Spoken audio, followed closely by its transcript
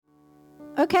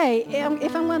Okay,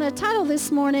 if I'm going to title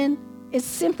this morning, it's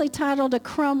simply titled A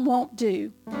Crumb Won't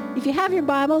Do. If you have your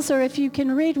Bibles or if you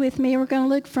can read with me, we're going to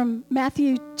look from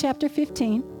Matthew chapter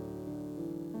 15.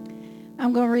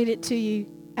 I'm going to read it to you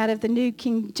out of the New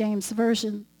King James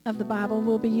Version of the Bible.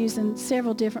 We'll be using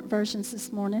several different versions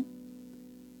this morning.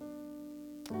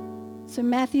 So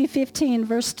Matthew 15,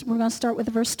 we're going to start with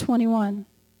verse 21.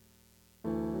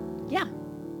 Yeah,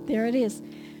 there it is.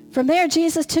 From there,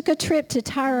 Jesus took a trip to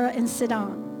Tyre and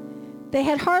Sidon. They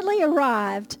had hardly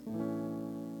arrived.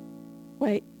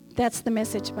 Wait, that's the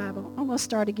Message Bible. I'm going to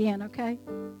start again, okay?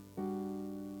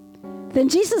 Then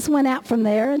Jesus went out from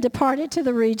there and departed to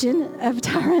the region of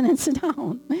Tyre and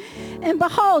Sidon. And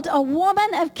behold, a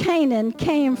woman of Canaan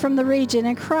came from the region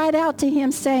and cried out to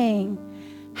him, saying,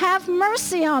 "Have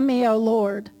mercy on me, O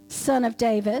Lord, Son of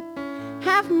David.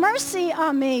 Have mercy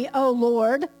on me, O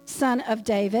Lord, Son of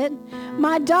David.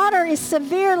 My daughter is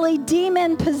severely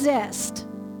demon-possessed."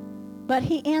 But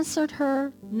he answered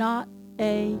her not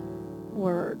a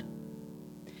word.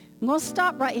 I'm going to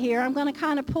stop right here. I'm going to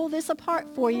kind of pull this apart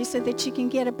for you so that you can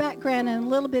get a background and a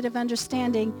little bit of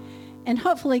understanding and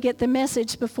hopefully get the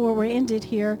message before we're ended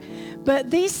here. But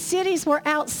these cities were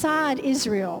outside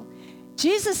Israel.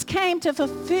 Jesus came to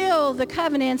fulfill the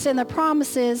covenants and the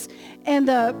promises and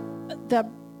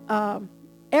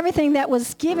everything that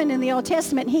was given in the Old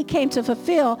Testament, he came to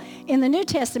fulfill in the New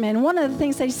Testament. And one of the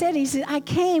things that he said, I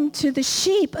came to the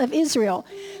sheep of Israel.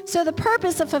 So the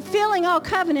purpose of fulfilling all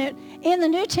covenant in the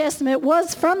New Testament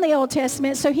was from the Old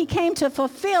Testament, so he came to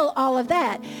fulfill all of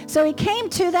that. So he came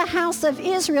to the house of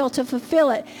Israel to fulfill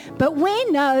it. But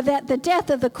we know that the death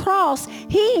of the cross,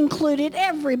 he included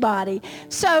everybody.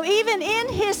 So even in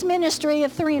his ministry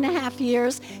of 3.5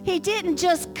 years, he didn't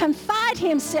just confine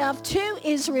himself to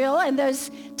Israel and those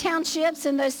townships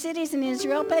and those cities in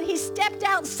Israel, but he stepped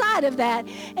outside of that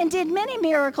and did many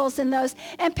miracles in those.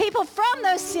 And people from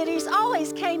those cities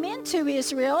always came into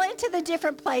Israel, into the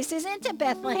different places, into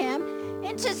Bethlehem,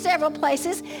 into several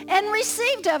places, and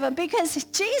received of him, because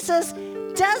Jesus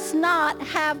does not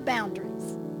have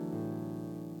boundaries.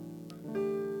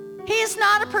 He is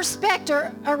not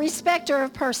a respecter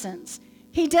of persons.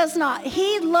 He does not.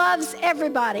 He loves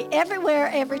everybody, everywhere,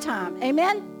 every time.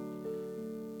 Amen?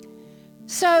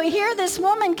 So here this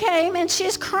woman came and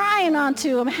she's crying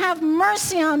unto him, "Have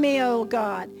mercy on me, O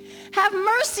God. Have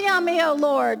mercy on me, O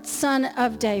Lord, Son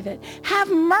of David. Have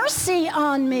mercy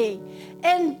on me."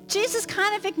 And Jesus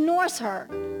kind of ignores her.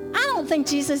 I don't think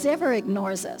Jesus ever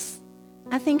ignores us.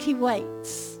 I think he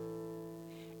waits.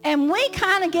 And we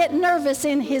kind of get nervous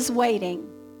in his waiting.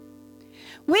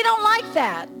 We don't like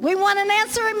that. We want an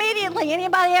answer immediately.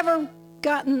 Anybody ever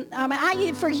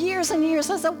for years and years,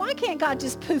 I said, why can't God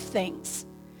just poof things?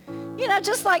 You know,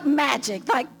 just like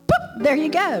magic, like, boop, there you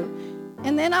go.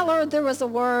 And then I learned there was a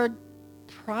word,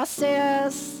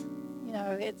 process. You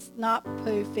know, it's not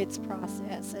poof, it's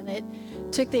process. And it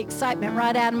took the excitement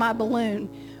right out of my balloon.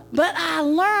 But I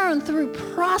learned through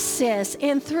process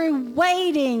and through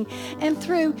waiting and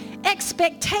through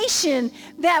expectation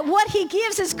that what he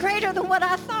gives is greater than what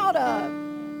I thought of.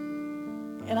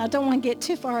 And I don't want to get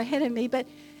too far ahead of me, but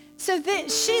so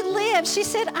that she lived, she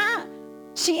said,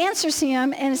 she answers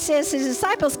him and it says his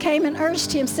disciples came and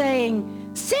urged him,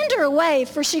 saying, "Send her away,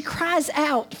 for she cries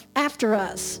out after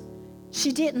us."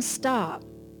 She didn't stop.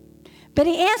 But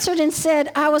he answered and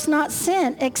said, "I was not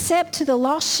sent except to the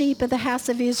lost sheep of the house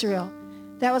of Israel."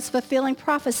 That was fulfilling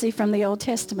prophecy from the Old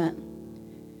Testament.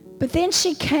 But then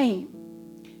she came.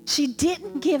 She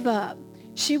didn't give up.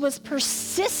 She was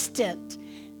persistent.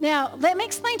 Now, let me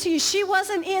explain to you, she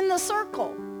wasn't in the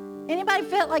circle. Anybody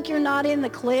felt like you're not in the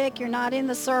clique, you're not in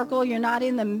the circle, you're not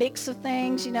in the mix of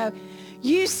things, you know?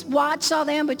 You watch all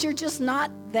them, but you're just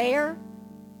not there.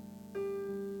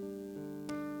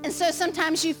 And so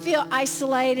sometimes you feel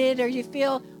isolated, or you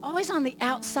feel always on the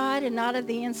outside and not at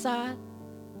the inside.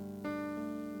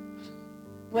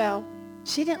 Well,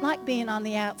 she didn't like being on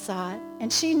the outside,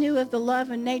 and she knew of the love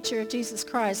and nature of Jesus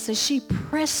Christ, so she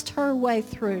pressed her way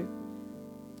through.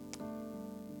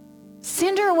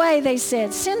 Send her away, they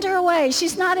said. Send her away.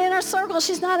 She's not in our circle.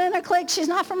 She's not in our clique. She's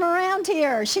not from around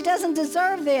here. She doesn't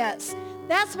deserve this.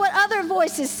 That's what other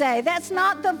voices say. That's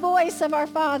not the voice of our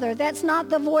Father. That's not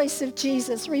the voice of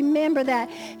Jesus. Remember that.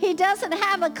 He doesn't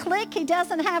have a clique. He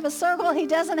doesn't have a circle. He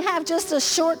doesn't have just a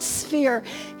short sphere.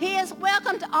 He has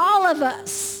welcomed all of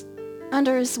us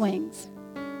under his wings.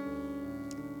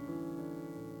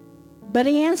 But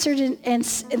he answered, and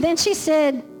then she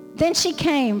said, then she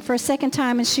came for a second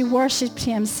time and she worshiped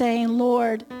him, saying,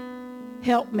 "Lord,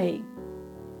 help me."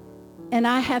 And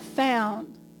I have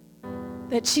found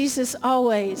that Jesus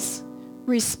always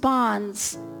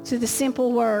responds to the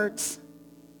simple words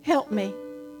help me.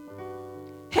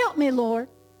 Help me, Lord.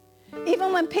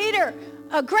 Even when Peter,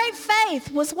 a great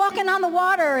faith, was walking on the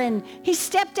water and he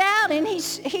stepped out and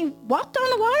he walked on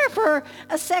the water for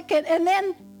a second and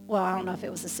then, well, I don't know if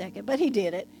it was a second, but he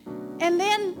did it. And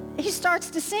then he starts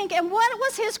to sink. And what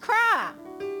was his cry?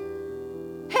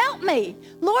 Help me.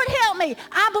 Lord, help me.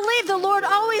 I believe the Lord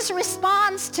always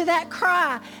responds to that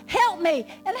cry. Help me.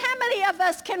 And how many of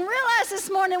us can realize this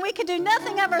morning we can do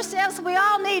nothing of ourselves? We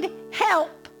all need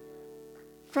help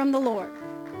from the Lord.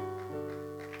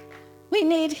 We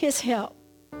need his help.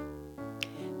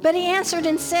 But he answered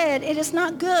and said, it is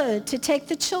not good to take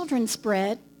the children's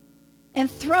bread and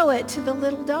throw it to the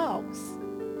little dogs.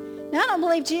 Now, I don't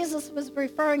believe Jesus was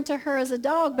referring to her as a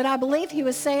dog, but I believe he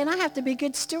was saying, I have to be a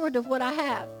good steward of what I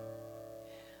have.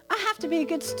 I have to be a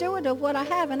good steward of what I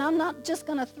have, and I'm not just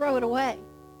going to throw it away.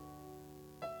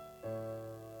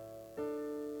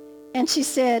 And she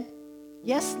said,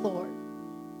 yes, Lord.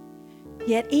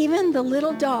 Yet even the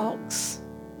little dogs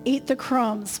eat the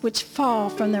crumbs which fall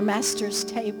from their master's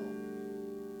table.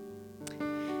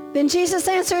 Then Jesus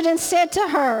answered and said to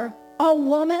her, O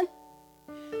woman,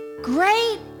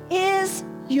 great is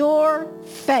your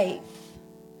faith.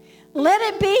 Let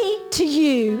it be to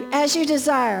you as you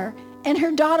desire. And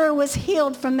her daughter was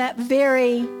healed from that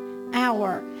very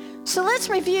hour. So let's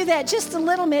review that just a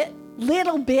little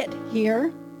bit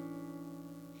here.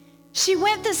 She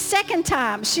went the second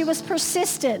time. She was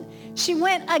persistent. She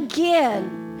went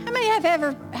again. How many have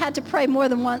ever had to pray more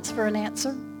than once for an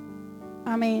answer?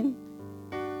 I mean,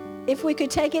 if we could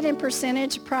take it in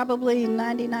percentage, probably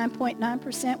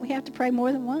 99.9% we have to pray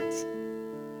more than once.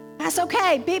 That's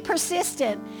okay. Be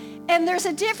persistent. And there's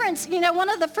a difference. You know, one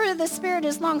of the fruit of the Spirit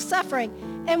is long-suffering.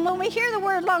 And when we hear the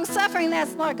word long-suffering,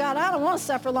 that's like, God, I don't want to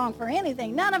suffer long for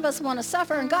anything. None of us want to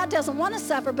suffer, and God doesn't want to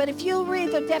suffer. But if you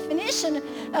read the definition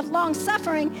of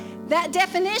long-suffering, that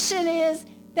definition is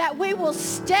that we will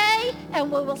stay and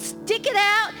we will stick it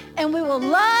out and we will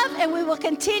love and we will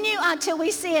continue until we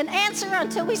see an answer,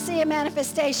 until we see a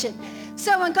manifestation.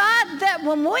 So when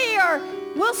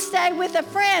we'll stay with a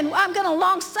friend, I'm going to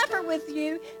long suffer with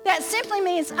you, that simply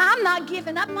means I'm not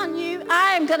giving up on you.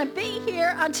 I am going to be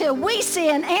here until we see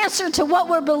an answer to what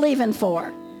we're believing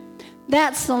for.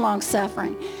 That's the long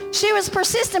suffering. She was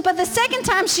persistent, but the second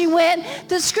time she went,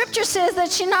 the scripture says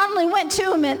that she not only went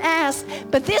to him and asked,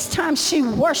 but this time she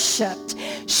worshiped.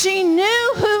 She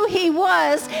knew who he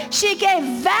was. She gave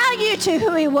value to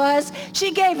who he was.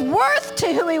 She gave worth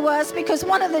to who he was, because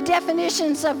one of the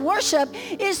definitions of worship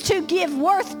is to give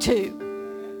worth to.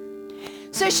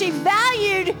 So she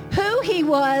valued who he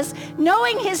was,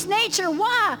 knowing his nature.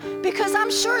 Why? Because I'm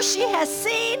sure she has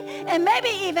seen and maybe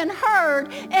even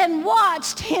heard and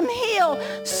watched him heal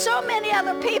so many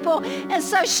other people. And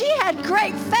so she had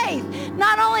great faith,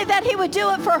 not only that he would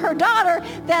do it for her daughter,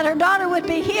 that her daughter would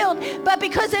be healed, but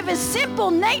because of his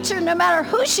simple nature, no matter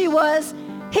who she was,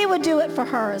 he would do it for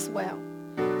her as well.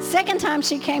 Second time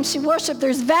she came, she worshiped.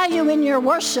 There's value in your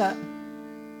worship.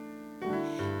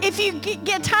 If you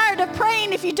get tired of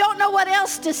praying, if you don't know what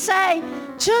else to say,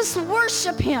 just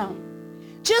worship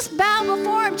him. Just bow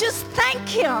before him. Just thank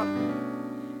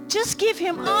him. Just give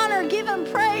him honor. Give him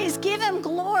praise. Give him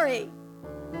glory.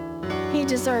 He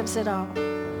deserves it all.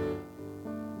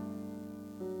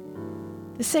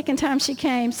 The second time she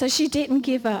came, so she didn't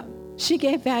give up. She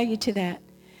gave value to that.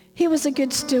 He was a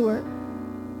good steward.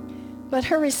 But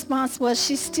her response was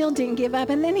she still didn't give up.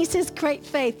 And then he says, great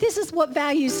faith. This is what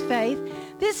values faith.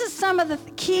 This is some of the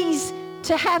keys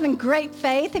to having great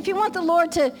faith. If you want the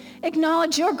Lord to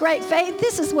acknowledge your great faith,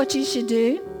 this is what you should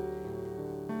do.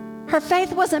 Her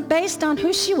faith wasn't based on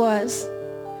who she was,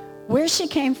 where she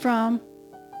came from,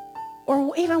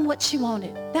 or even what she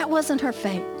wanted. That wasn't her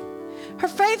faith. Her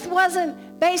faith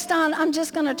wasn't based on, I'm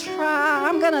just going to try.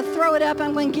 I'm going to throw it up.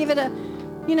 I'm going to give it a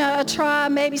try,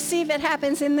 maybe see if it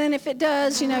happens, and then if it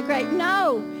does, great.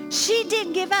 No, she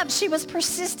didn't give up. She was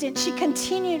persistent. She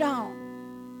continued on.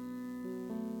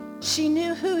 She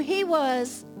knew who he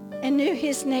was and knew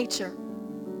his nature.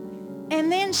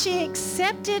 And then she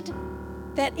accepted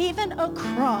that even a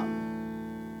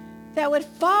crumb that would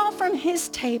fall from his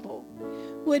table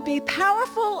would be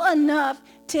powerful enough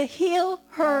to heal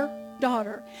her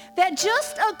daughter. That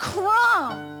just a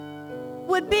crumb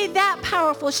would be that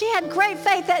powerful. She had great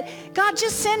faith that God,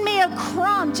 just send me a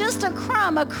crumb, just a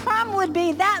crumb. A crumb would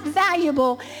be that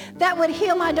valuable that would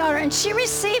heal my daughter. And she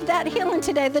received that healing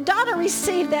today. The daughter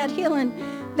received that healing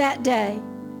that day.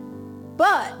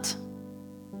 But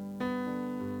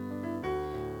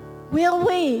will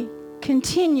we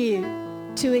continue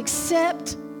to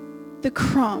accept the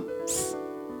crumbs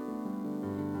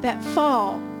that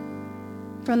fall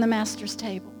from the master's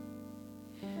table?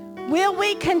 Will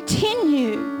we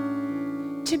continue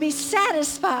to be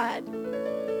satisfied,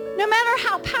 no matter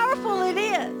how powerful it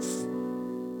is?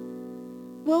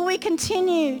 Will we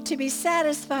continue to be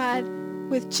satisfied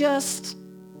with just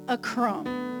a crumb?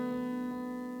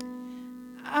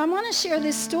 I want to share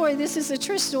this story. This is a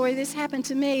true story. This happened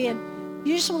to me, and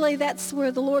usually that's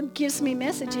where the Lord gives me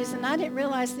messages, and I didn't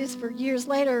realize this for years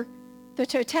later, the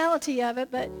totality of it.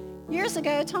 But years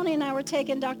ago, Tony and I were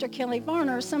taking Dr. Kelly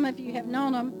Varner. Some of you have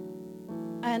known him,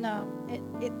 and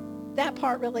that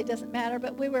part really doesn't matter,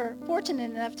 but we were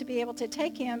fortunate enough to be able to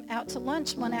take him out to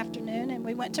lunch one afternoon, and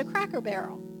we went to Cracker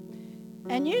Barrel.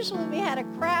 And usually we had a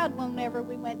crowd whenever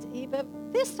we went to eat, but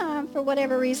this time, for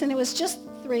whatever reason, it was just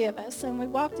 3 of us, and we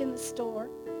walked in the store,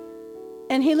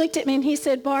 and he looked at me and he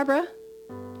said, "Barbara,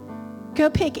 go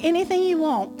pick anything you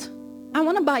want. I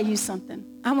want to buy you something.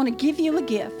 I want to give you a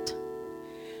gift.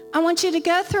 I want you to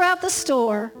go throughout the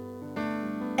store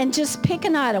and just pick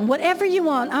an item. Whatever you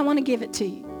want, I want to give it to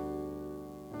you."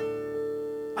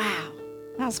 Wow,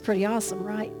 that was pretty awesome,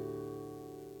 right?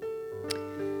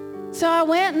 So I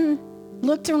went and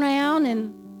looked around,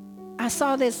 and I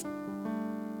saw this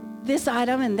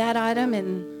item and that item,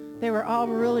 and they were all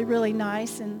really, really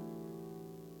nice. And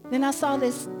then I saw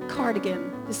this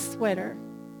cardigan, this sweater.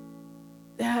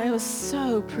 It was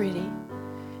so pretty.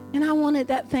 And I wanted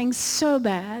that thing so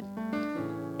bad.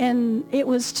 And it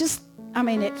was just,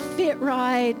 it fit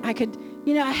right. I could,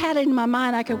 I had it in my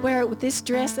mind, I could wear it with this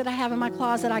dress that I have in my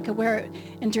closet. I could wear it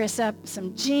and dress up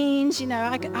some jeans.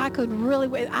 I could really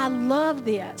wear it. I love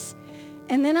this.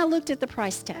 And then I looked at the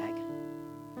price tag.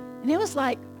 And it was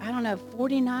like, I don't know,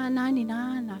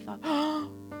 $49.99. I thought,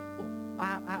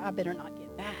 I better not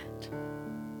get that.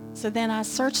 So then I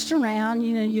searched around.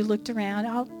 You looked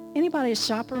around. Anybody a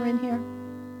shopper in here?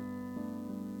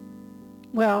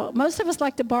 Well, most of us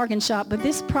like to bargain shop, but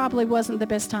this probably wasn't the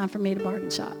best time for me to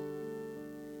bargain shop.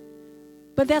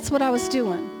 But that's what I was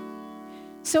doing.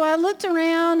 So I looked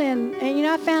around, and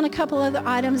I found a couple other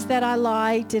items that I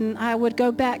liked, and I would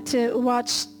go back to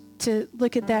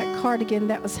look at that cardigan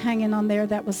that was hanging on there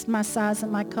that was my size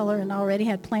and my color, and I already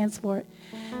had plans for it.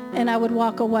 And I would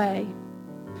walk away.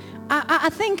 I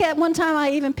think at one time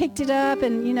I even picked it up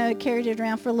and, carried it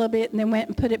around for a little bit and then went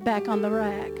and put it back on the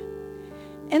rack.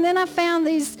 And then I found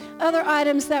these other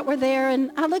items that were there,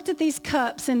 and I looked at these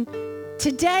cups, and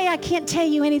today I can't tell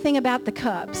you anything about the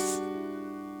cups.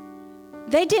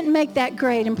 They didn't make that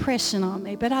great impression on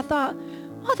me, but I thought,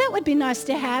 that would be nice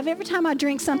to have. Every time I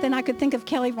drink something, I could think of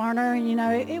Kelly Varner, and,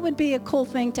 it would be a cool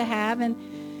thing to have. And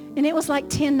it was like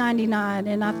 $10.99,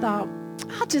 and I thought,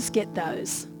 I'll just get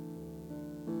those.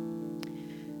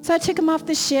 So I took them off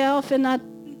the shelf, and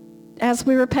as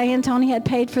we were paying, Tony had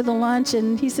paid for the lunch,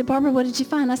 and he said, "Barbara, what did you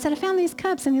find?" I said, "I found these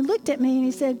cups." And he looked at me, and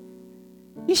he said,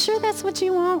 "You sure that's what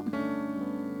you want?"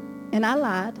 And I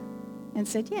lied and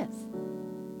said, "Yes."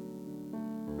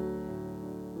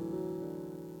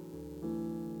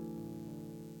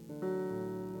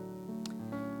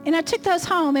 And I took those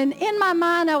home, and in my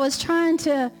mind, I was trying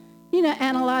to,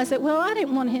 analyze it. Well, I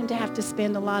didn't want him to have to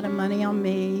spend a lot of money on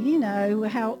me,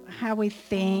 how we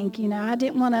think. I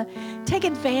didn't want to take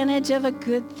advantage of a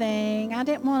good thing. I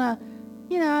didn't want to,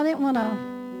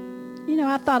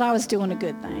 I thought I was doing a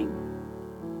good thing.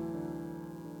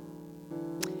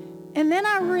 And then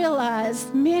I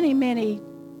realized many, many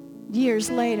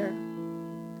years later,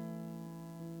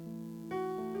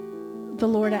 the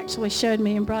Lord actually showed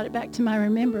me and brought it back to my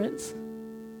remembrance,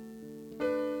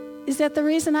 is that the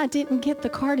reason I didn't get the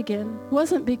cardigan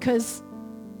wasn't because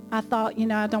I thought,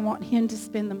 I don't want him to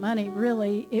spend the money.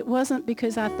 Really, it wasn't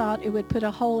because I thought it would put a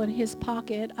hole in his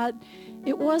pocket.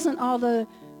 It wasn't all the,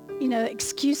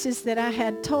 excuses that I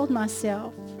had told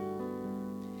myself.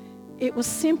 It was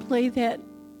simply that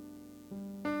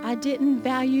I didn't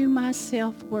value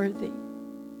myself worthy.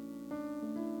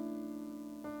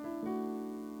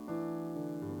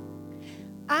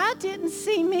 I didn't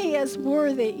see me as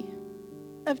worthy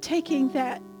of taking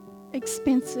that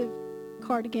expensive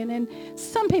cardigan. And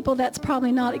some people, that's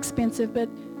probably not expensive, but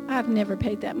I've never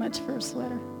paid that much for a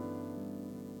sweater.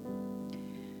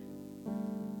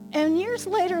 And years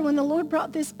later, when the Lord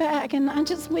brought this back, and I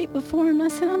just wept before him, I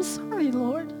said, "I'm sorry,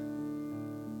 Lord.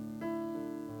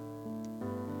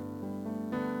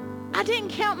 I didn't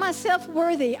count myself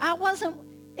worthy.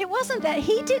 It wasn't that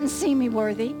he didn't see me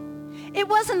worthy. It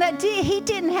wasn't that he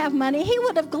didn't have money. He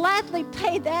would have gladly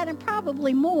paid that and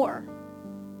probably more.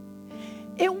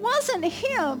 It wasn't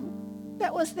him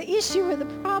that was the issue or the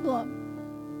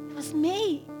problem. It was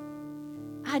me.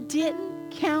 I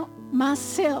didn't count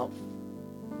myself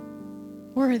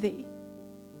worthy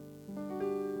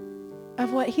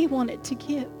of what he wanted to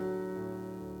give.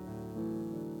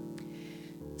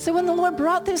 So when the Lord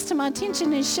brought this to my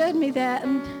attention and showed me that,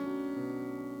 and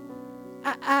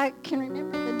I can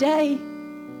remember the day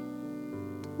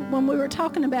when we were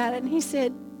talking about it, and he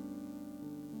said,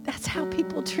 that's how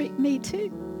people treat me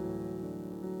too.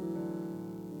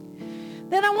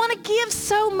 That I want to give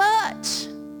so much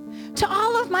to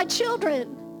all of my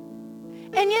children,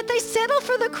 and yet they settle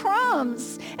for the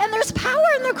crumbs, and there's power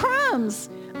in the crumbs.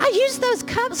 I used those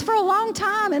cups for a long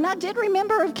time, and I did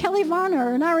remember of Kelly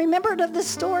Varner, and I remembered of the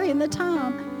story and the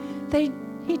time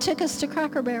he took us to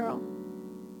Cracker Barrel.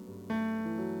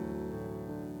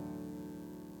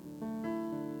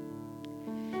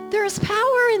 There is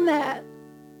power in that,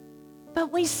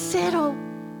 but we settle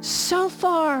so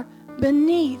far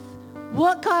beneath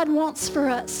what God wants for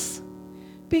us.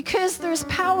 Because there's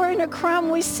power in a crumb,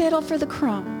 we settle for the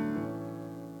crumb.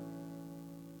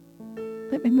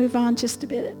 Let me move on just a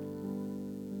bit.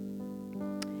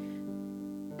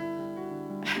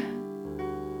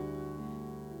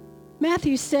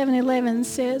 Matthew 7:11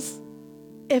 says,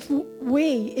 if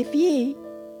ye,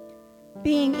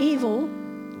 being evil,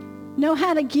 know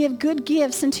how to give good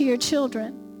gifts unto your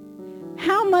children,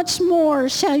 how much more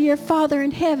shall your Father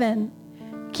in heaven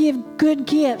give good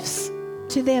gifts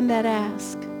to them that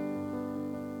ask?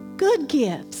 Good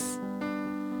gifts.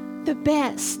 The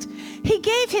best. He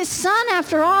gave his son,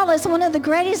 after all, as one of the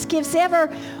greatest gifts ever.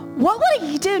 What would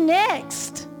he do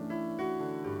next?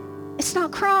 It's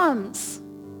not crumbs.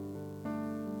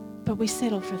 But we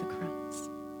settle for the crumbs.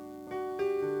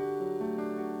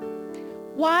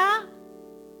 Why?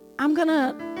 I'm going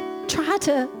to try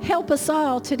to help us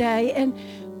all today. And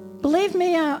believe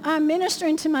me, I'm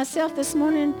ministering to myself this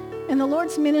morning, and the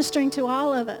Lord's ministering to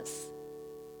all of us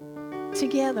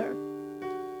together.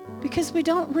 Because we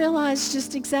don't realize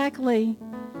just exactly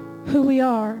who we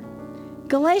are.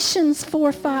 Galatians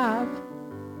 4:5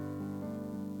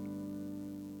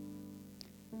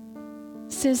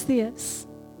 says this.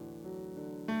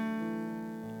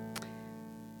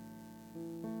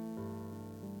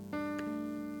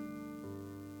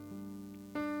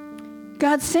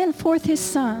 God sent forth his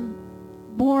Son,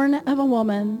 born of a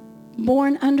woman,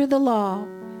 born under the law,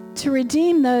 to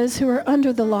redeem those who are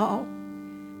under the law,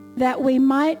 that we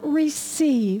might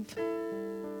receive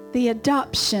the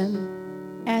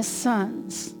adoption as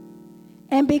sons.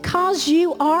 And because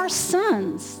you are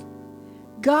sons,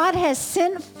 God has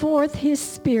sent forth his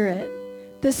Spirit,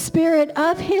 the Spirit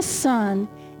of his Son,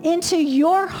 into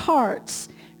your hearts,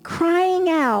 crying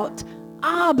out,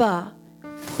 Abba,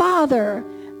 Father.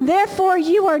 Therefore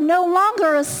you are no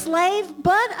longer a slave,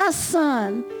 but a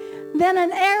son, then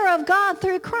an heir of God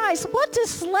through Christ. What do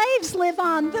slaves live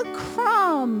on? The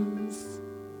crumbs.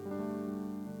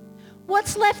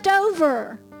 What's left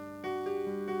over?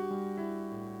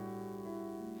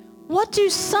 What do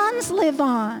sons live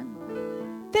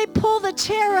on? They pull the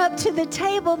chair up to the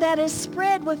table that is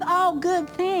spread with all good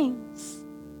things.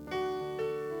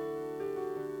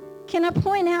 Can I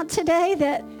point out today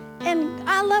that, and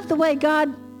I love the way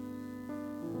God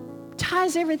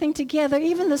ties everything together,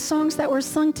 even the songs that were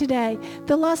sung today.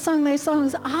 The last song they sung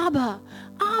was Abba.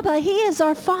 Abba, he is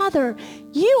our Father.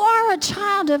 You are a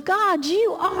child of God.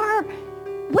 You are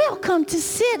welcome to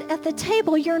sit at the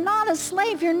table. You're not a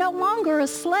slave. You're no longer a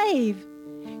slave.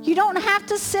 You don't have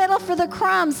to settle for the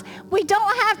crumbs. We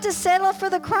don't have to settle for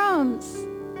the crumbs.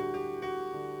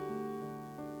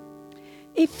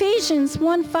 Ephesians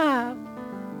 1:5.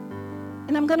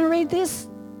 And I'm going to read this.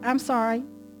 I'm sorry.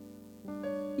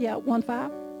 1:5.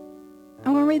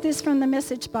 I'm going to read this from the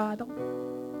Message Bible.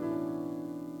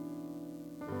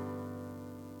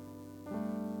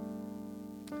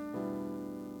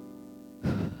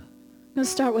 I'm going to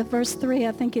start with verse 3,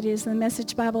 I think it is. The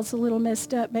Message Bible's a little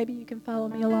messed up. Maybe you can follow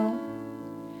me along.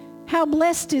 How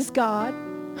blessed is God.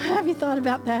 Have you thought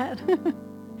about that?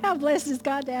 How blessed is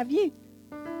God to have you?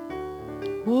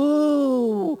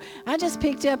 Whoa, I just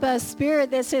picked up a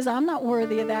spirit that says, I'm not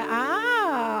worthy of that.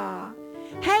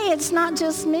 Hey, it's not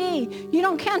just me. You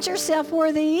don't count yourself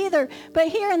worthy either. But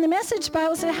here in the Message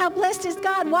Bible, it says, how blessed is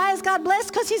God? Why is God blessed?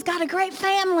 Because he's got a great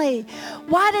family.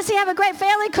 Why does he have a great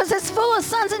family? Because it's full of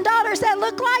sons and daughters that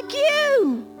look like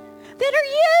you, that are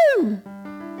you.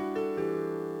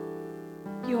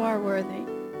 You are worthy.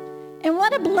 And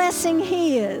what a blessing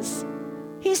he is.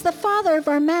 He's the Father of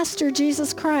our Master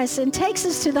Jesus Christ and takes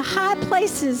us to the high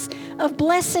places of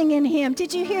blessing in him.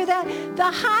 Did you hear that?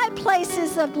 The high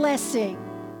places of blessing.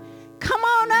 Come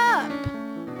on up.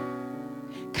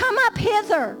 Come up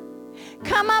hither.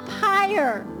 Come up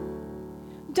higher.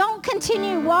 Don't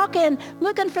continue walking,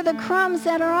 looking for the crumbs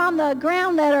that are on the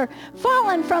ground that are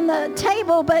falling from the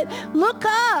table, but look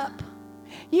up.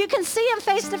 You can see him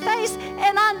face to face,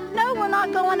 and I know when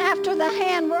not going after the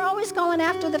hand. We're always going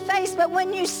after the face. But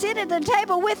when you sit at the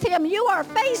table with him, you are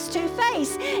face to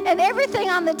face. And everything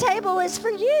on the table is for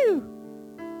you.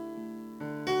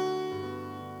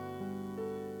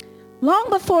 Long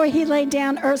before he laid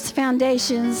down earth's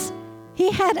foundations, he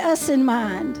had us in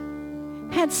mind,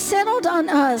 had settled on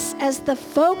us as the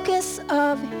focus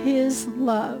of his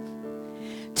love,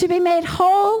 to be made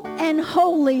whole and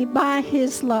holy by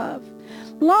his love.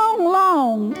 Long,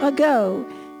 long ago,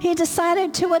 he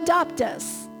decided to adopt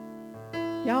us.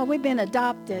 Y'all, we've been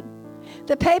adopted.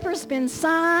 The paper's been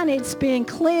signed, it's been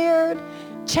cleared,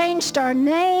 changed our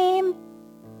name,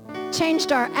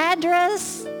 changed our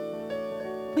address.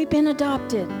 We've been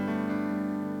adopted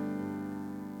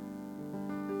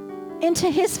into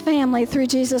his family through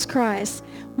Jesus Christ.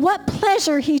 What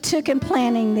pleasure he took in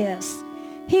planning this.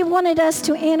 He wanted us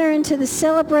to enter into the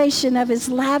celebration of his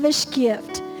lavish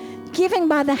gift, given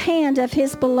by the hand of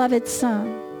his beloved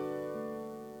Son.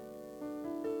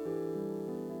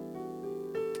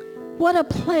 What a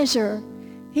pleasure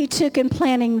he took in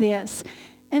planning this.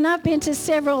 And I've been to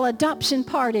several adoption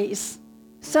parties,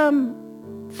 some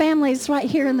families right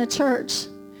here in the church,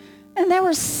 and they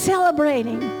were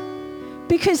celebrating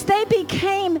because they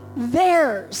became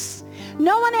theirs.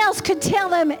 No one else could tell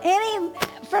them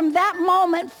from that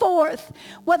moment forth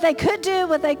what they could do,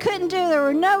 what they couldn't do. There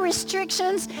were no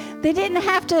restrictions. They didn't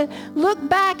have to look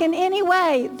back in any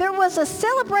way. There was a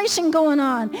celebration going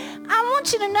on. I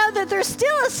want you to know that there's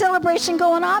still a celebration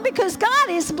going on because God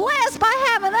is blessed by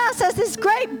having us as this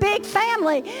great big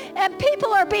family, and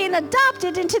people are being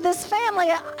adopted into this family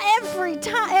every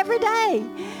day.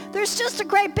 There's just a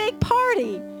great big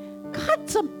party.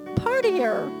 God's a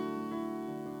partier.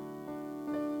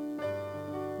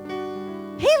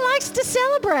 He likes to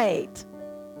celebrate.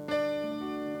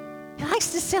 He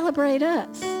likes to celebrate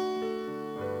us.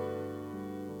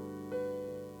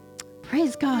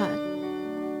 Praise God.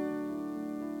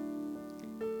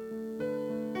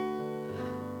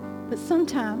 But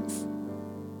sometimes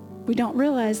we don't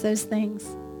realize those things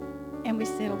and we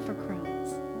settle for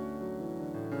crumbs.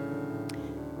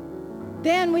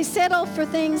 Then we settle for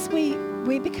things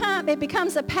it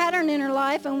becomes a pattern in our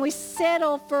life, and we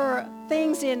settle for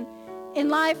things in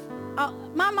life.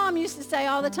 My mom used to say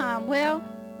all the time, well,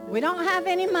 we don't have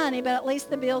any money, but at least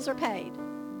the bills are paid.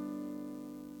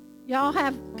 Y'all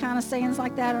have kind of sayings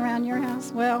like that around your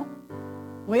house? Well,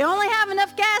 we only have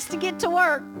enough gas to get to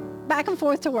work, back and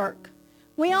forth to work.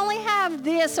 We only have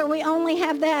this or we only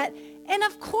have that. And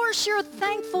of course you're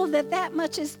thankful that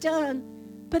much is done,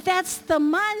 but that's the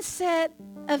mindset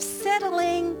of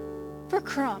settling for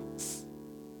crumbs.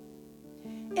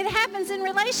 It happens in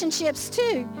relationships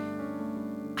too.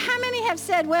 How many have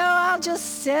said, well, I'll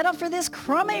just settle for this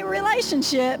crummy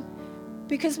relationship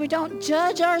because we don't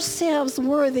judge ourselves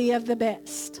worthy of the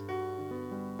best?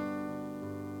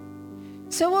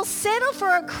 So we'll settle for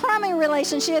a crummy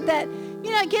relationship that,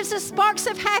 gives us sparks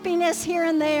of happiness here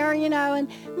and there, and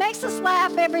makes us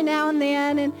laugh every now and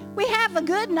then. And we have a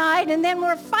good night, and then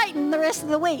we're fighting the rest of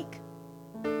the week.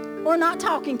 Or not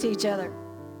talking to each other,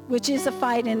 which is a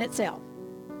fight in itself.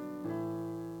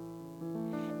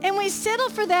 And we settle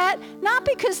for that, not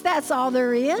because that's all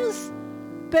there is,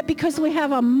 but because we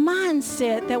have a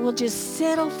mindset that will just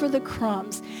settle for the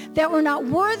crumbs, that we're not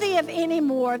worthy of any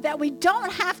more, that we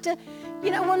don't have to,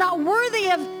 we're not worthy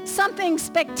of something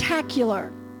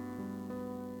spectacular.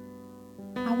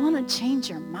 I want to change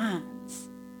your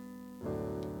minds.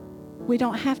 We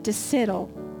don't have to settle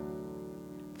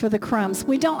for the crumbs.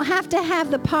 We don't have to have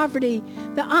the poverty,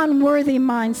 the unworthy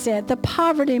mindset, the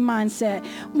poverty mindset.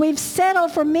 We've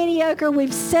settled for mediocre.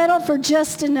 We've settled for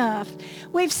just enough.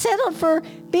 We've settled for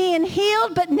being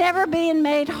healed but never being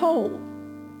made whole.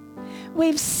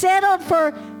 We've settled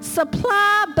for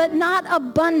supply but not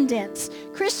abundance.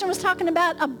 Christian was talking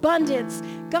about abundance.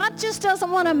 God just doesn't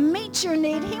want to meet your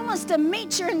need. He wants to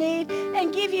meet your need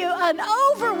and give you an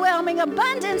overwhelming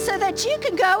abundance so that you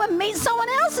can go and meet someone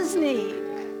else's need.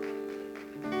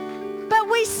 But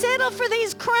we settle for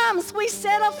these crumbs. We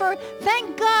settle for,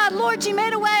 thank God, Lord, you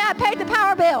made a way. I paid the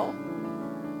power bill.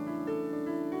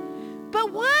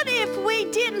 But what if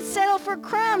we didn't settle for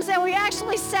crumbs and we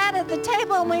actually sat at the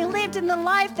table and we lived in the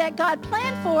life that God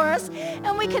planned for us,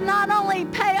 and we can not only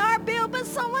pay our bill but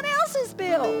someone else's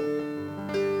bill?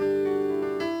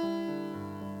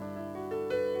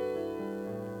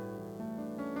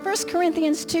 1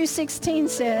 Corinthians 2:16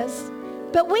 says,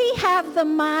 but we have the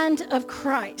mind of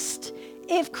Christ.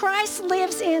 If Christ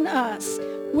lives in us,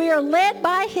 we are led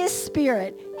by his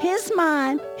Spirit, his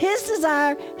mind, his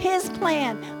desire, his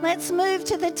plan. Let's move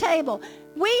to the table.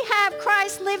 We have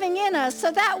Christ living in us,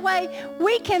 so that way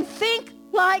we can think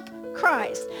like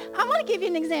Christ. I want to give you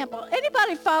an example.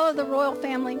 Anybody follow the royal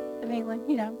family of England?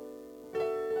 You know,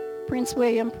 Prince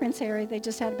William, Prince Harry, they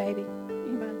just had a baby.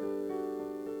 Anybody?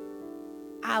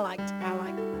 I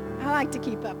like to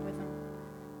keep up with them.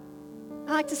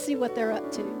 I like to see what they're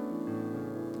up to.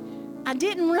 I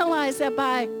didn't realize that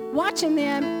by watching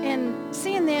them and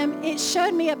seeing them, it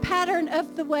showed me a pattern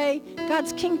of the way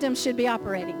God's kingdom should be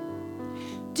operating.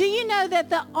 Do you know that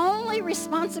the only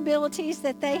responsibilities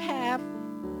that they have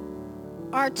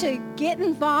are to get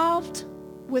involved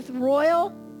with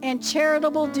royal and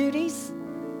charitable duties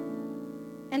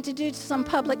and to do some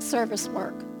public service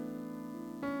work?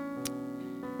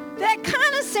 That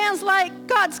kind of sounds like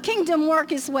God's kingdom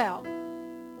work as well.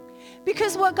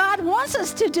 Because what God wants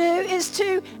us to do is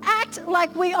to act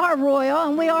like we are royal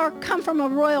and we come from a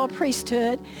royal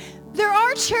priesthood. There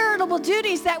are charitable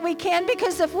duties that we can,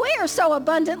 because if we are so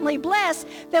abundantly blessed,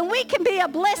 then we can be a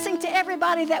blessing to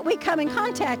everybody that we come in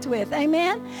contact with.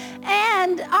 Amen?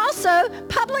 And also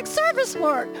public service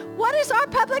work. What is our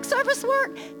public service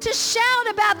work? To shout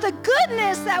about the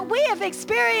goodness that we have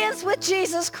experienced with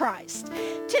Jesus Christ.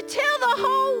 To tell the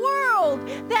whole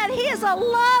world that he is a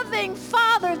loving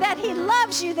Father, that he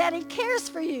loves you, that he cares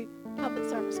for you. Public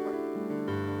service work.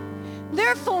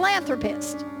 They're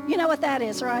philanthropists. You know what that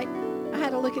is, right? I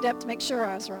had to look it up to make sure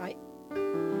I was right.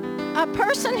 A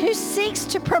person who seeks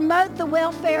to promote the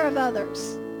welfare of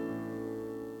others.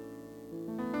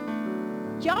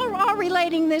 Y'all are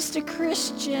relating this to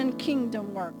Christian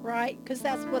kingdom work, right? Because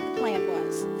that's what the plan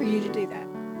was, for you to do that.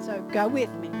 So go with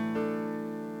me.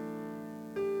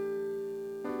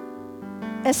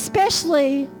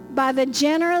 Especially by the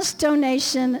generous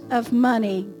donation of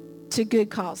money to good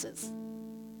causes.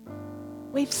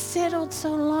 We've settled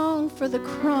so long for the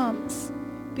crumbs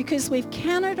because we've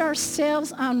counted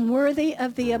ourselves unworthy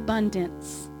of the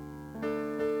abundance.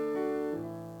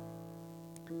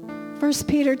 1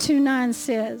 Peter 2:9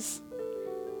 says,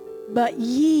 "But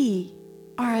ye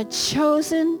are a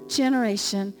chosen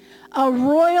generation, a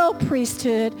royal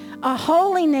priesthood, a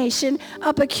holy nation,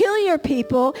 a peculiar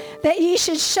people, that ye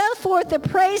should show forth the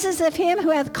praises of him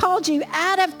who hath called you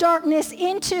out of darkness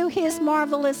into his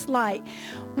marvelous light."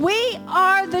 We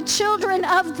are the children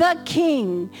of the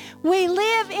King. We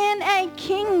live in a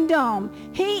kingdom.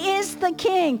 He is the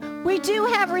King. We do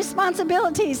have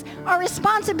responsibilities. Our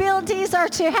responsibilities are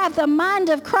to have the mind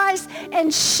of Christ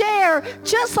and share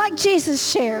just like Jesus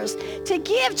shares, to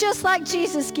give just like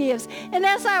Jesus gives. And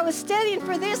as I was studying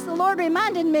for this, the Lord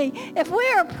reminded me, if we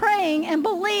are praying and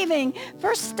believing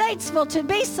for Statesville to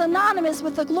be synonymous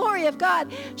with the glory of God,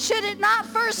 should it not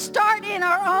first start in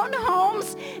our own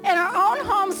homes, and our own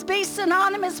homes be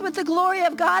synonymous with the glory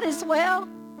of God as well?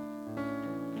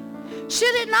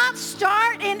 Should it not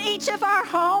start in each of our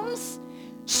homes?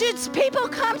 Should people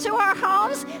come to our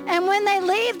homes and when they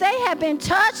leave, they have been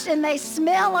touched and they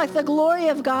smell like the glory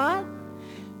of God?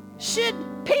 Should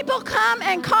people come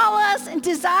and call us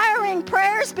desiring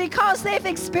prayers because they've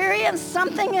experienced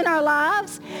something in our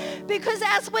lives? Because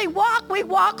as we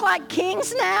walk like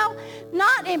kings now,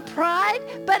 not in pride,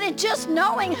 but in just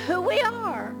knowing who we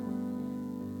are.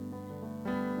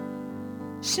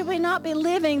 Should we not be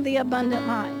living the abundant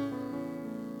life?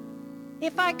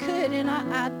 If I could, and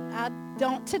I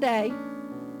don't today,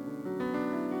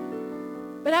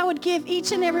 but I would give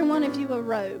each and every one of you a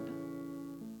robe.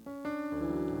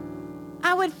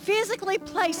 I would physically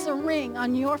place a ring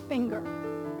on your finger.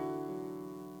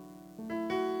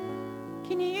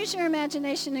 Can you use your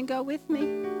imagination and go with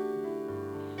me?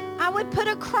 I would put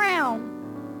a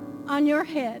crown on your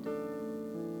head.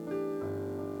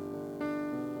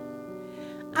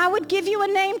 I would give you a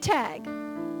name tag.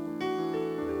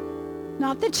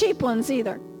 Not the cheap ones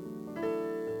either.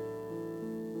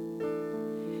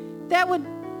 That would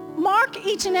mark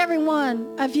each and every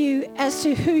one of you as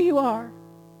to who you are.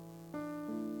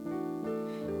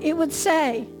 It would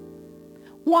say,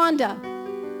 Wanda,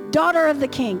 daughter of the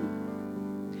King.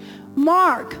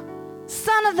 Mark,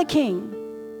 son of the King.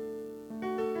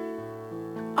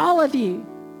 All of you.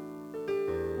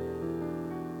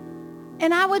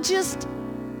 And I would just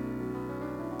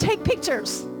take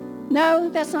pictures. No,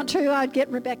 that's not true. I'd get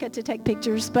Rebecca to take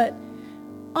pictures, but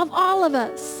of all of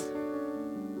us.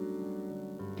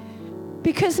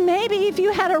 Because maybe if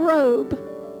you had a robe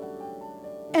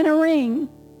and a ring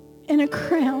and a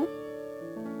crown,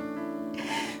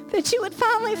 that you would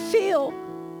finally feel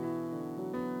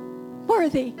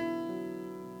worthy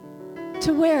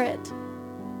to wear it.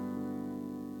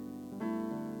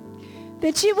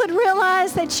 That you would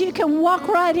realize that you can walk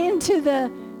right into the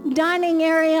dining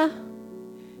area,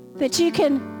 that you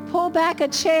can pull back a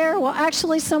chair. Well,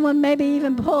 actually, someone maybe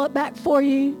even pull it back for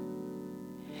you.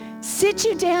 sit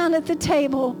you down at the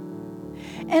table,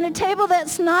 and a table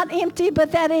that's not empty,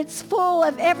 but that it's full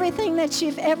of everything that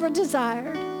you've ever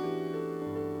desired.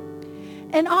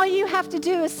 And all you have to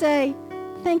do is say,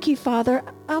 thank you, Father.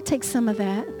 I'll take some of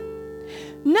that.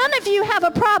 None of you have a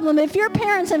problem if your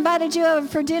parents invited you over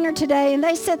for dinner today and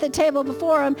they set the table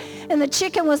before them and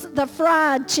the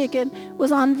fried chicken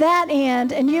was on that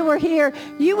end and you were here.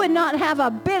 You would not have a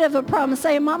bit of a problem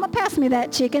saying, Mama, pass me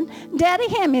that chicken. Daddy,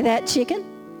 hand me that chicken.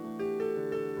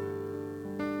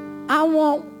 I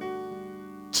want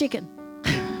chicken.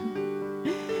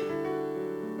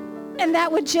 And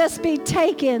that would just be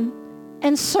taken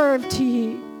and served to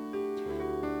you.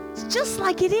 It's just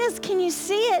like it is. Can you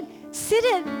see it? Sit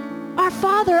at our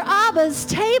Father Abba's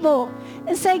table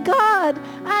and say, God,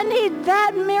 I need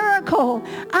that miracle.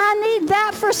 I need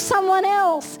that for someone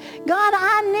else. God,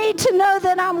 I need to know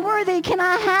that I'm worthy. Can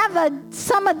I have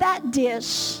some of that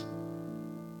dish?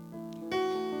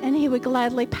 And he would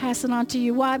gladly pass it on to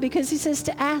you. Why? Because he says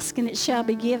to ask and it shall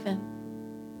be given.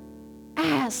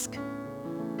 Ask.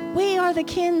 We are the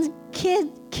king's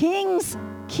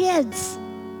kids.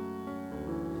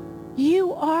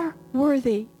 You are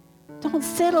worthy. Don't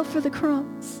settle for the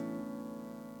crumbs.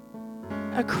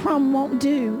 A crumb won't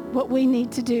do what we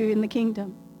need to do in the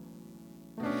kingdom.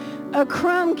 A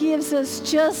crumb gives us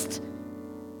just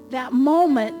that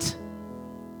moment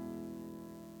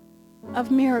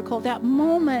of miracle, that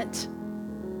moment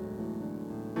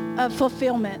of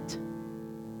fulfillment.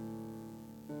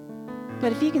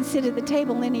 But if you can sit at the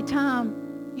table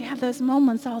anytime, you have those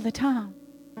moments all the time.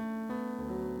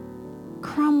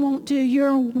 Crumb won't do.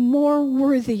 You're more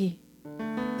worthy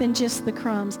than just the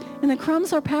crumbs. And the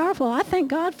crumbs are powerful. I thank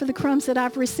God for the crumbs that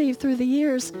I've received through the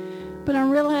years. But I'm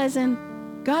realizing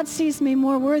God sees me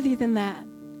more worthy than that.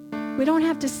 We don't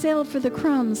have to settle for the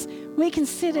crumbs. We can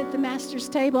sit at the Master's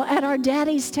table, at our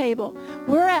Daddy's table.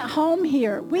 We're at home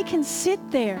here. We can sit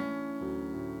there.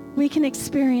 We can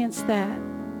experience that.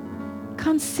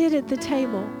 Come sit at the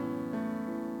table.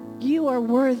 You are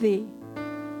worthy.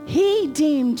 He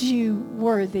deemed you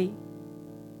worthy.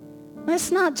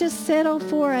 Let's not just settle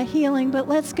for a healing, but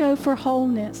let's go for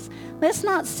wholeness. Let's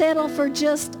not settle for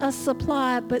just a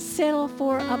supply, but settle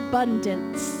for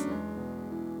abundance.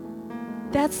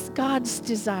 That's God's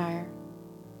desire.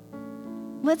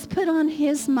 Let's put on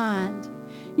his mind.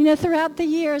 You know, throughout the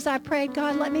years, I prayed,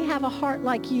 God, let me have a heart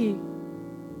like you.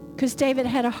 Because David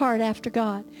had a heart after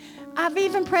God. I've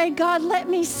even prayed, God, let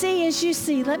me see as you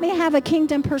see. Let me have a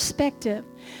kingdom perspective.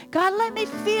 God, let me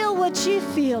feel what you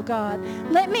feel, God.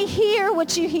 Let me hear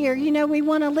what you hear. You know, we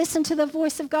want to listen to the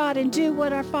voice of God and do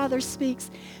what our Father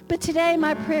speaks. But today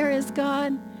my prayer is,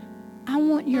 God, I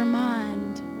want your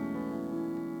mind.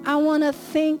 I want to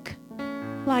think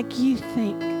like you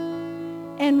think.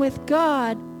 And with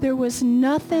God, there was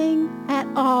nothing at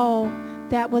all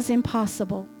that was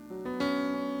impossible.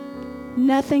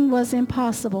 Nothing was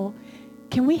impossible.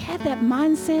 Can we have that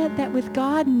mindset that with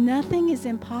God, nothing is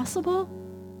impossible?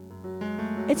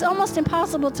 It's almost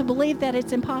impossible to believe that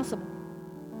it's impossible.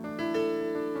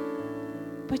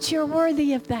 But you're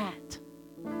worthy of that.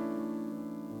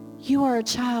 You are a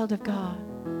child of God.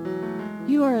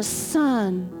 You are a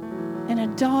son and a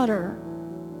daughter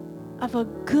of a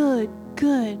good,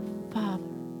 good Father.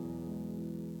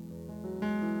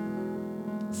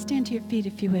 Stand to your feet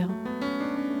if you will.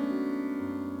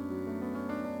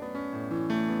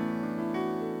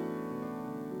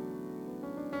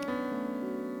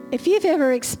 If you've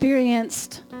ever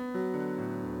experienced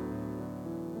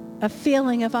a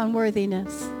feeling of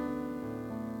unworthiness,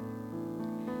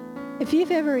 if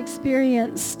you've ever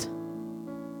experienced,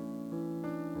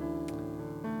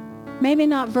 maybe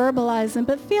not verbalizing,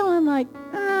 but feeling like,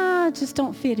 I just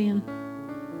don't fit in.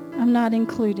 I'm not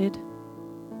included.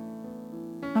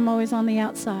 I'm always on the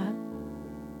outside.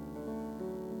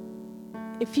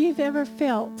 If you've ever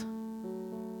felt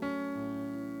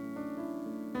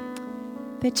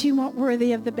that you weren't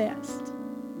worthy of the best,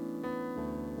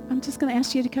 I'm just going to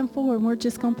ask you to come forward and we're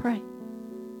just going to pray.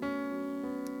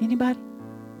 Anybody?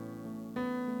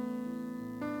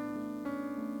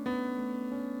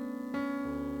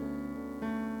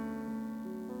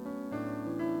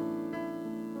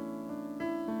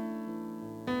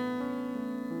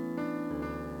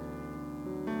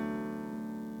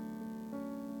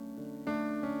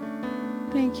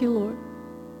 Thank you, Lord.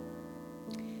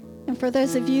 And for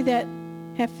those of you that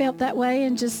have felt that way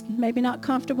and just maybe not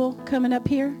comfortable coming up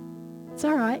here, it's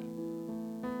all right.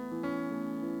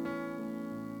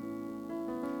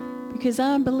 Because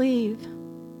I believe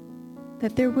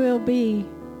that there will be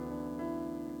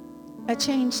a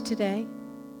change today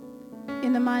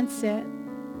in the mindset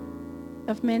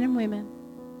of men and women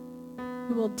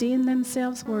who will deem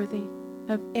themselves worthy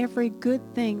of every good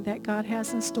thing that God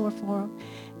has in store for them.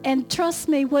 And trust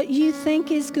me, what you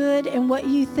think is good and what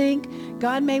you think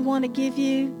God may want to give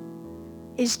you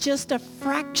is just a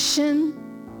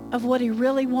fraction of what he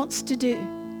really wants to do.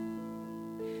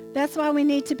 That's why we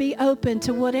need to be open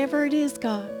to whatever it is,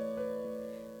 God.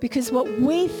 Because what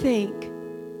we think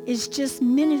is just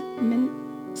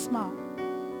small.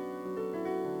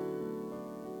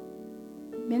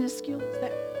 Minuscule? Is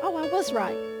that? Oh, I was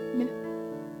right.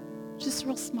 Just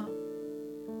real small.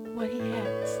 What he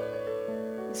has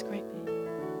is great big.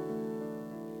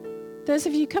 Those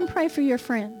of you, come pray for your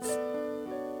friends.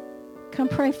 Come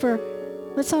pray for,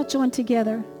 let's all join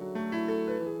together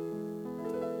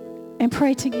and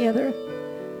pray together.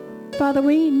 Father,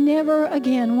 we never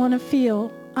again want to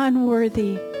feel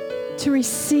unworthy to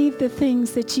receive the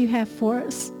things that you have for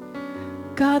us.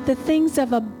 God, the things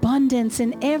of abundance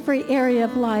in every area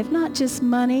of life, not just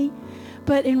money,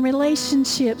 but in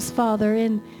relationships, Father,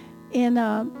 in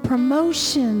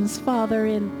promotions, Father,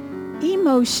 in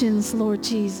emotions, Lord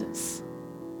Jesus.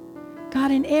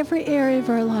 God, in every area of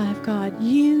our life, God,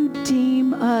 you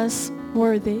deem us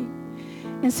worthy.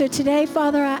 And so today,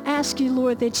 Father, I ask you,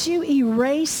 Lord, that you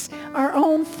erase our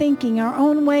own thinking, our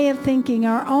own way of thinking,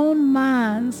 our own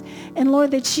minds. And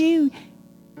Lord, that you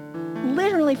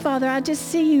literally, Father, I just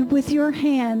see you with your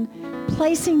hand,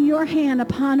 placing your hand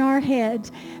upon our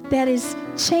heads that is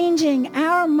changing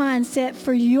our mindset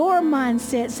for your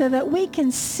mindset so that we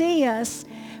can see us,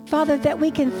 Father, that we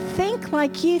can think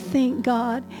like you think,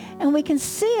 God, and we can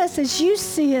see us as you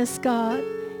see us, God.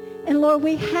 And Lord,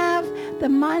 we have the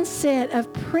mindset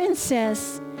of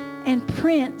princess and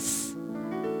prince,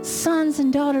 sons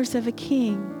and daughters of a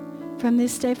king from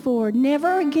this day forward.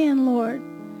 Never again, Lord,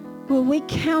 will we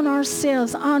count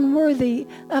ourselves unworthy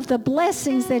of the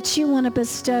blessings that you want to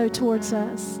bestow towards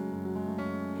us.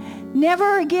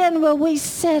 Never again will we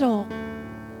settle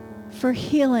for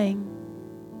healing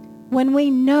when we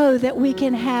know that we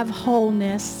can have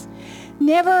wholeness.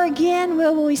 Never again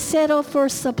will we settle for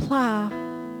supply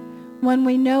when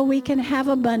we know we can have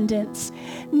abundance.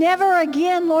 Never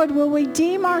again, Lord, will we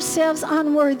deem ourselves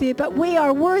unworthy, but we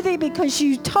are worthy because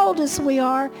you told us we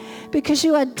are, because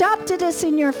you adopted us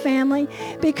in your family,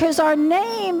 because our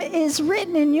name is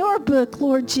written in your book,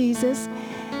 Lord Jesus,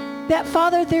 that,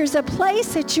 Father, there's a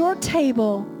place at your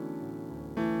table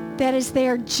that is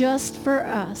there just for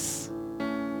us.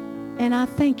 And I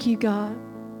thank you, God.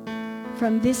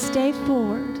 From this day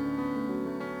forward,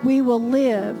 we will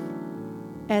live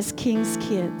as King's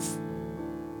kids.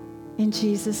 In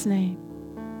Jesus' name.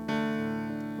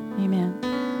 Amen.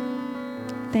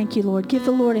 Thank you, Lord. Give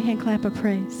the Lord a hand clap of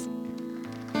praise.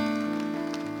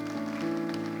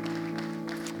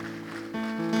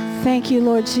 Thank you,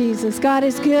 Lord Jesus. God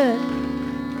is good.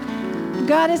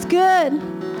 God is good.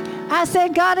 I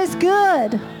said God is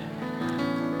good.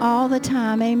 All the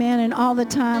time. Amen. And all the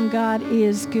time, God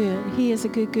is good. He is a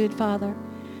good, good Father.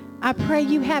 I pray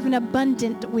you have an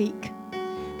abundant week.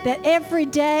 That every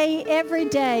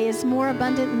day is more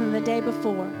abundant than the day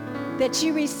before. That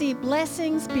you receive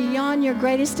blessings beyond your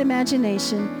greatest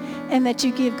imagination, and that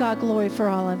you give God glory for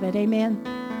all of it. Amen.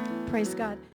 Praise God.